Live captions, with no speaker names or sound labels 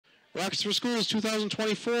Rockets for Schools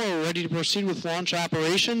 2024, we're ready to proceed with launch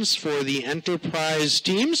operations for the Enterprise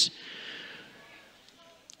teams.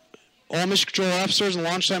 All mission control officers and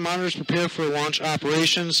launch site monitors prepare for launch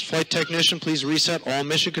operations. Flight technician, please reset all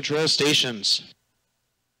mission control stations.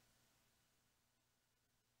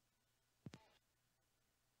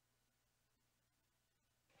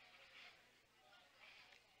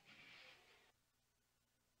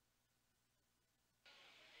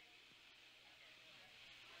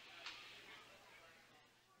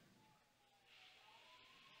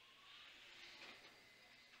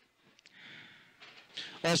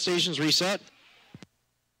 All stations reset.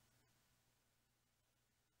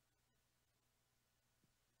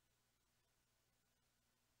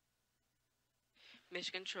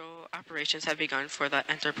 Mission control operations have begun for the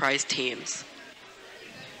Enterprise teams.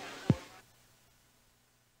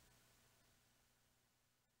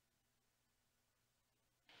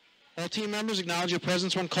 All team members acknowledge your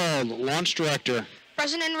presence when called. Launch director.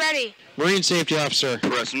 Present and ready. Marine safety officer.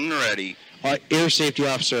 Present and ready. Air safety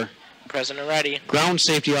officer. Present and ready. Ground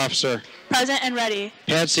safety officer. Present and ready.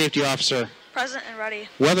 Pad safety officer. Present and ready.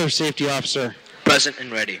 Weather safety officer. Present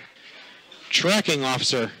and ready. Tracking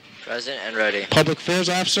officer. Present and ready. Public affairs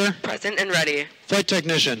officer. Present and ready. Flight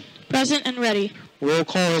technician. Present and ready. Roll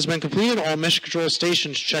call has been completed. All mission control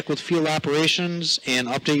stations check with field operations and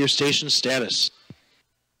update your station status.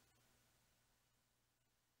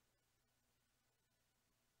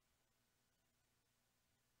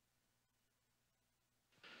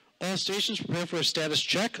 All stations prepare for a status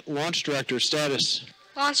check. Launch director status.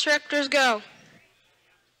 Launch directors go.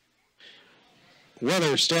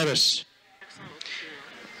 Weather status.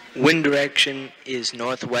 Wind direction is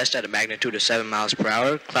northwest at a magnitude of 7 miles per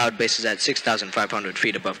hour. Cloud base is at 6,500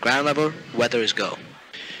 feet above ground level. Weather is go.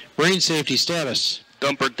 Marine safety status.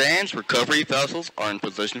 Dumper dams recovery vessels are in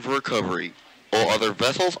position for recovery. All other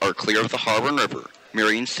vessels are clear of the harbor and river.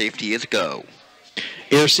 Marine safety is go.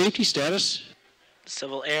 Air safety status.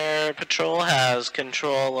 Civil Air Patrol has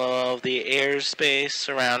control of the airspace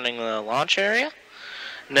surrounding the launch area.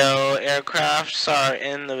 No aircrafts are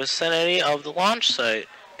in the vicinity of the launch site.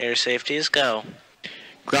 Air safety is go.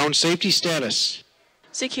 Ground safety status.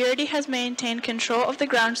 Security has maintained control of the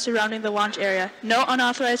ground surrounding the launch area. No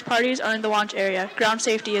unauthorized parties are in the launch area. Ground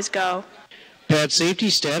safety is go. Pad safety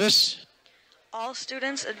status. All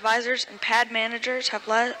students, advisors, and pad managers have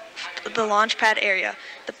left the launch pad area.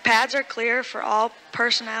 The pads are clear for all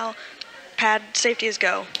personnel. Pad safety is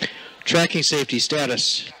go. Tracking safety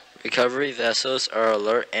status. Recovery vessels are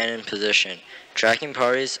alert and in position. Tracking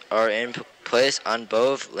parties are in place on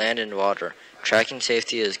both land and water. Tracking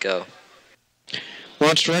safety is go.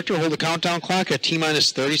 Launch director, hold the countdown clock at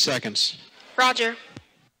T-minus 30 seconds. Roger.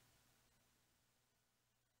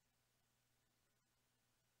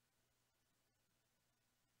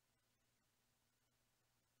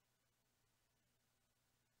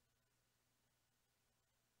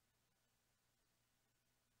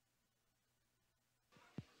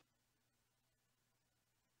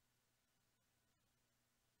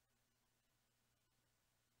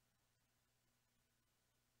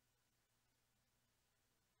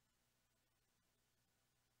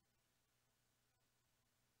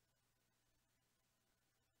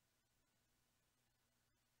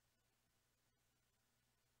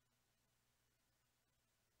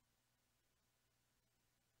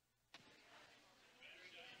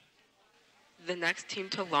 The next team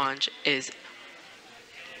to launch is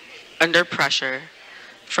Under Pressure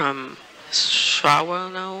from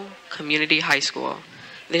Shawano Community High School.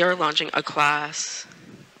 They are launching a class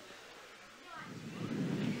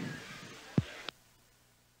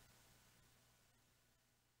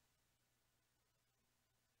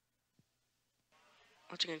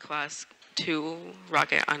launching a Class 2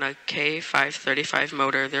 rocket on a K535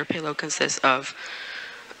 motor. Their payload consists of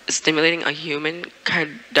stimulating a human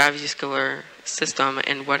cardiovascular system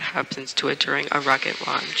and what happens to it during a rocket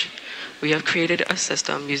launch. We have created a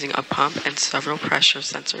system using a pump and several pressure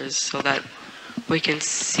sensors so that we can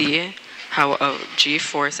see how a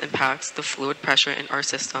G-force impacts the fluid pressure in our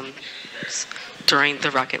systems during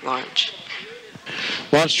the rocket launch.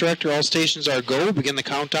 Launch director, all stations are go. Begin the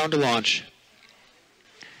countdown to launch.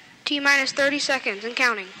 T-minus 30 seconds and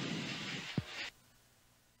counting.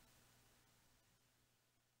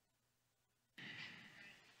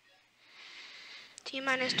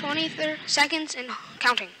 T-minus 20 seconds and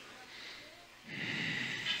counting.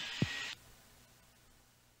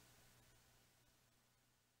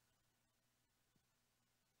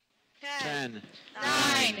 10,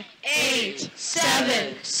 9, 8,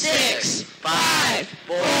 7, 6, 5,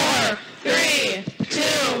 4, 3, 2,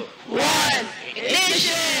 1,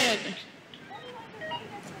 ignition!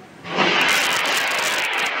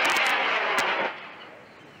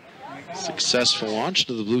 Successful launch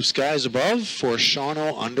to the blue skies above for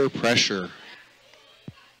Shawano under pressure.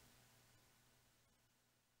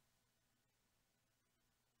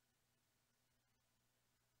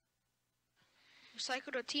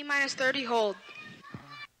 Cycle to T-minus 30 hold.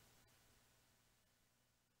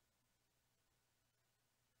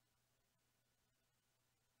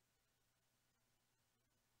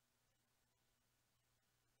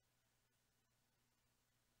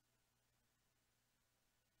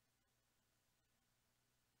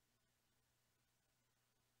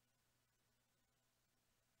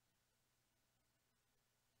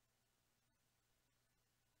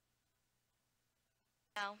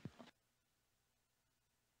 No.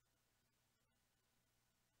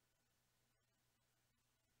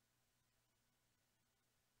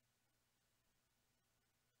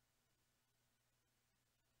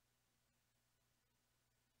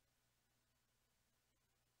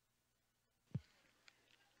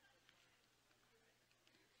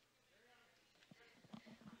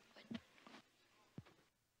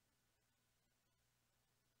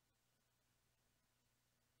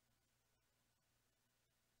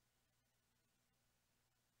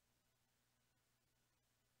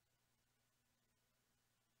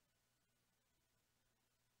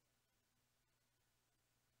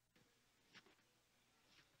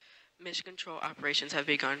 Mission control operations have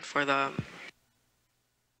begun for the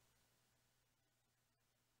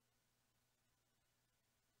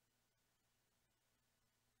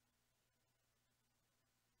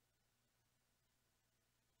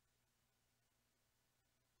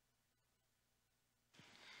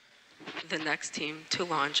next team to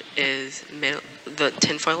launch is the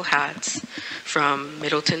Tinfoil Hats from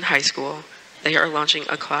Middleton High School. They are launching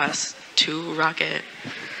a Class 2 rocket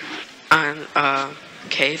on a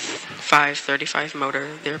K535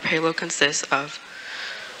 motor. Their payload consists of,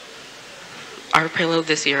 our payload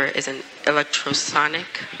this year is an electrosonic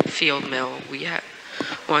field mill. We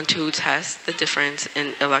want to test the difference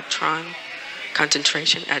in electron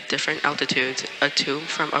concentration at different altitudes. A tube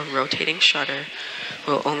from a rotating shutter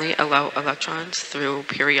will only allow electrons through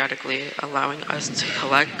periodically, allowing us to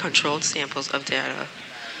collect controlled samples of data.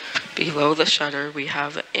 Below the shutter, we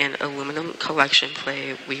have an aluminum collection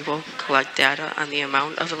plate. We will collect data on the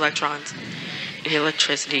amount of electrons and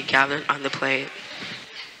electricity gathered on the plate.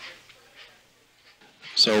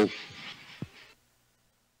 So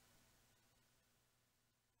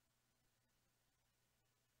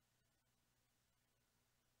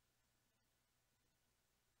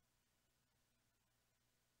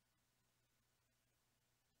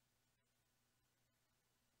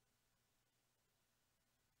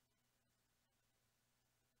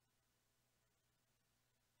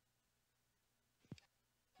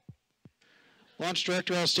launch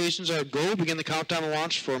director, all stations are go. Begin the countdown to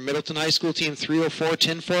launch for Middleton High School Team 304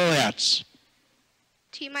 Tinfoil Hats.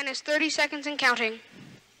 T-minus 30 seconds and counting.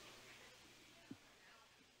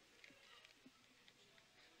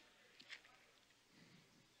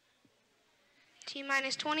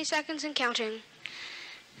 T-minus 20 seconds and counting.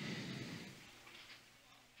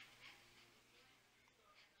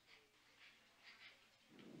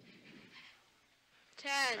 10,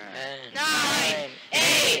 9,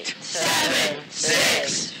 8, 7,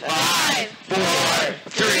 6, 5, 4,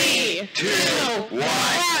 3, 2, 1,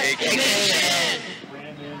 ignition!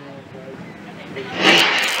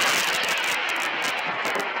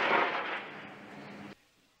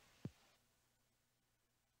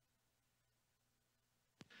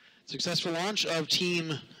 Successful launch of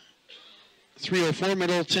Team 304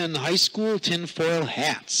 Middleton High School Tinfoil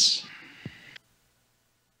Hats.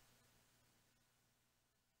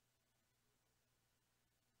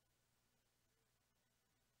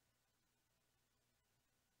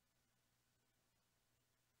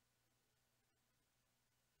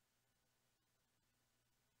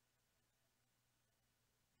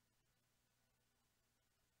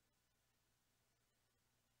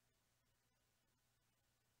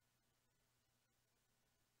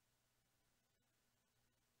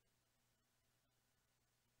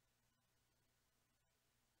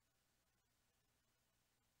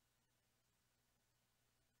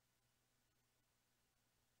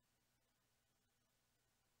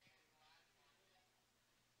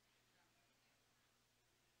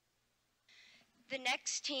 The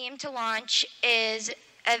next team to launch is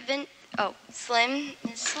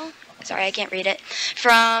Slimissle. Sorry, I can't read it.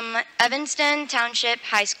 From Evanston Township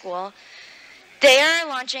High School. They are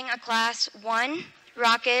launching a Class 1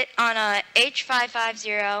 rocket on a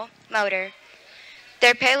H550 motor.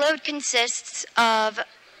 Their payload consists of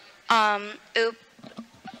oobleck,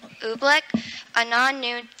 a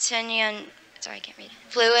non-Newtonian,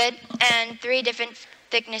 fluid, and 3 different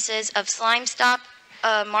thicknesses of slime stop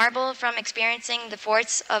a marble from experiencing the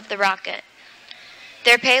force of the rocket.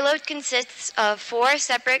 Their payload consists of 4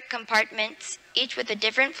 separate compartments, each with a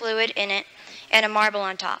different fluid in it and a marble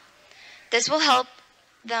on top. This will help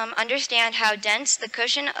them understand how dense the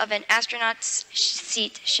cushion of an astronaut's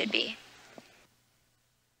seat should be.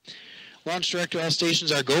 Launch Director, all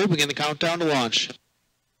stations are go. Begin the countdown to launch.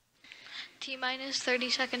 T-minus 30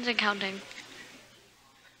 seconds and counting.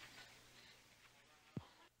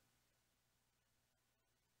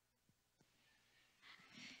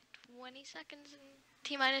 20 seconds and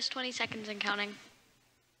T-minus 20 seconds and counting.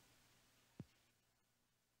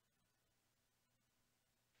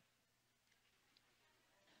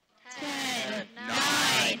 10,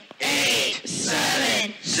 9, 8,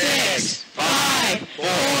 7, 6, 5, 4,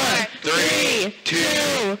 3,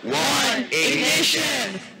 2, 1,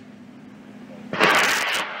 ignition!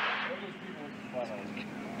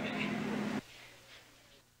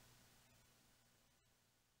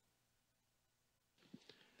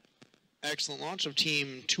 Excellent launch of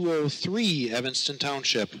Team 203, Evanston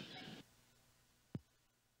Township.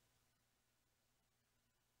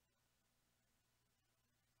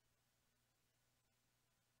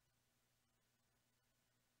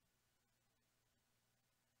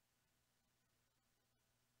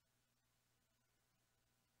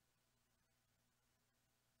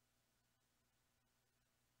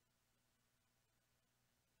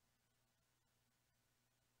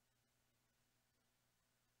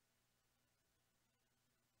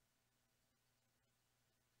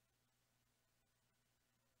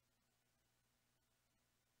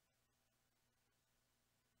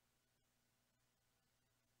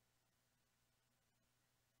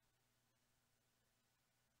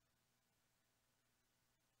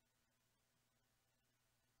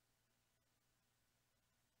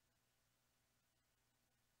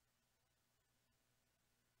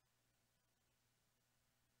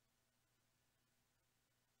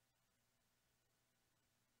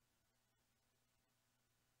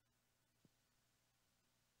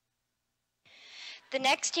 The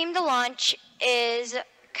next team to launch is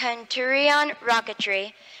Centurion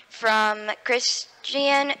Rocketry from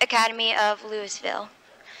Christian Academy of Louisville.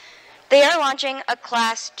 They are launching a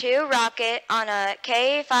Class 2 rocket on a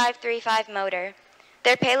K535 motor.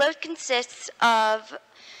 Their payload consists of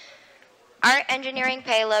Our engineering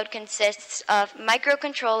payload consists of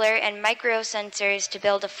microcontroller and microsensors to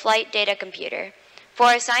build a flight data computer.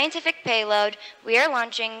 For a scientific payload, we are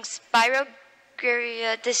launching Spiro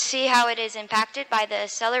to see how it is impacted by the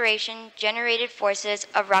acceleration-generated forces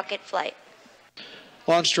of rocket flight.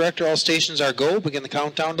 Launch Director, all stations are go. Begin the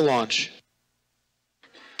countdown to launch.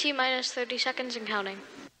 T-minus 30 seconds and counting.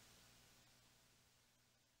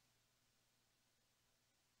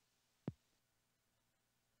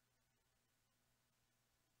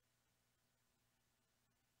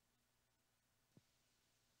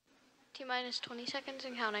 T-minus 20 seconds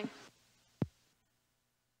and counting.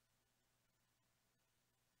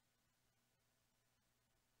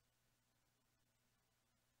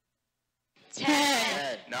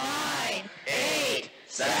 10, 9, 8,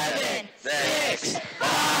 7, 6,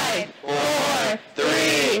 5, 4,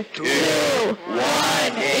 3, 2,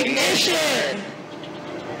 1, ignition!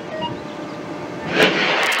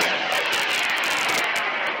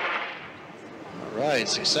 All right,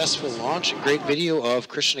 successful launch and great video of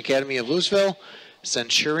Christian Academy of Louisville,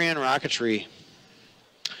 Centurion Rocketry.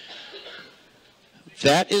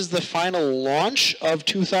 That is the final launch of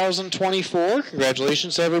 2024.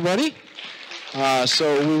 Congratulations to everybody.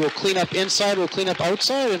 So we will clean up inside, we'll clean up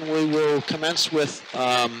outside, and we will commence with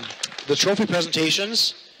the trophy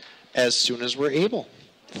presentations as soon as we're able.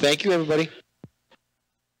 Thank you, everybody.